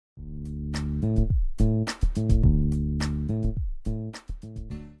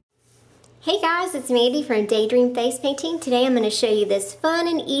Hey guys, it's Mandy from Daydream Face Painting. Today I'm going to show you this fun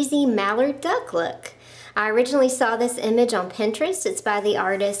and easy mallard duck look. I originally saw this image on Pinterest. It's by the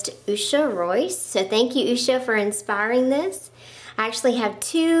artist Usha Royce. So thank you, Usha, for inspiring this. I actually have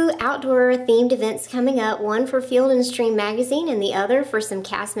two outdoor themed events coming up, one for Field and Stream magazine and the other for some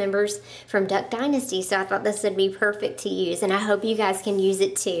cast members from Duck Dynasty. So I thought this would be perfect to use, and I hope you guys can use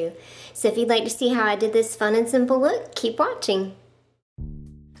it too. So if you'd like to see how I did this fun and simple look, keep watching.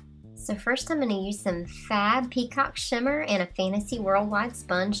 So first I'm going to use some Fab Peacock Shimmer and a Fantasy Worldwide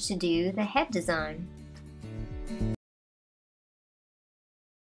sponge to do the head design.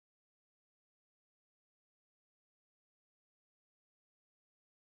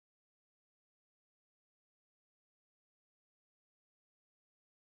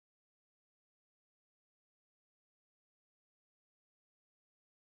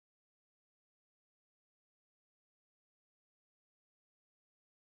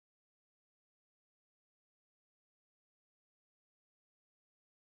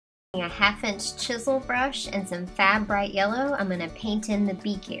 A 1/2-inch chisel brush and some Fab Bright Yellow, I'm going to paint in the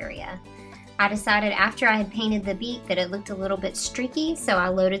beak area. I decided after I had painted the beak that it looked a little bit streaky, so I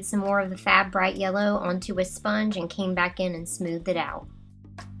loaded some more of the Fab Bright Yellow onto a sponge and came back in and smoothed it out.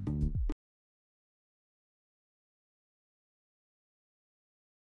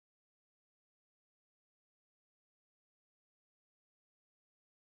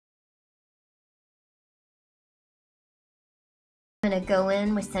 I'm going to go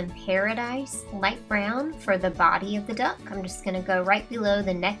in with some Paradise light brown for the body of the duck. I'm just going to go right below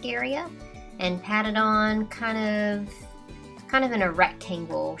the neck area and pat it on kind of in a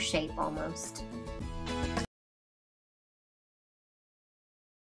rectangle shape almost.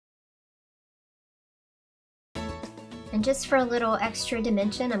 And just for a little extra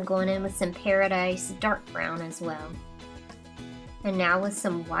dimension, I'm going in with some Paradise dark brown as well. And now with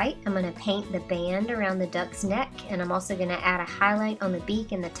some white, I'm going to paint the band around the duck's neck, and I'm also going to add a highlight on the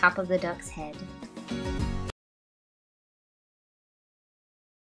beak and the top of the duck's head.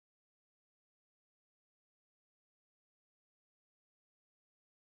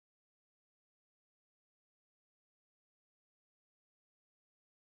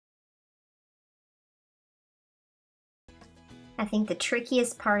 I think the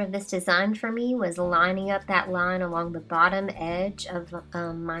trickiest part of this design for me was lining up that line along the bottom edge of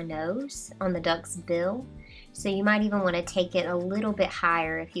my nose on the duck's bill. So you might even want to take it a little bit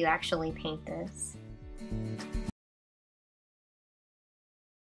higher if you actually paint this.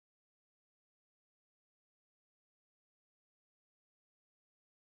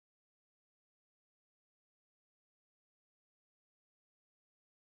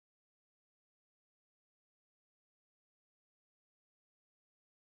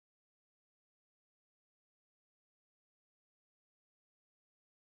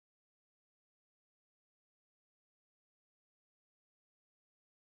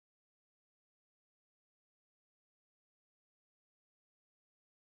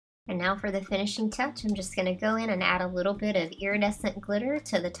 And now for the finishing touch, I'm just going to go in and add a little bit of iridescent glitter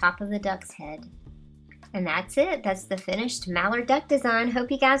to the top of the duck's head. And that's it. That's the finished mallard duck design. Hope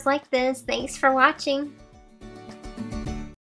you guys like this. Thanks for watching.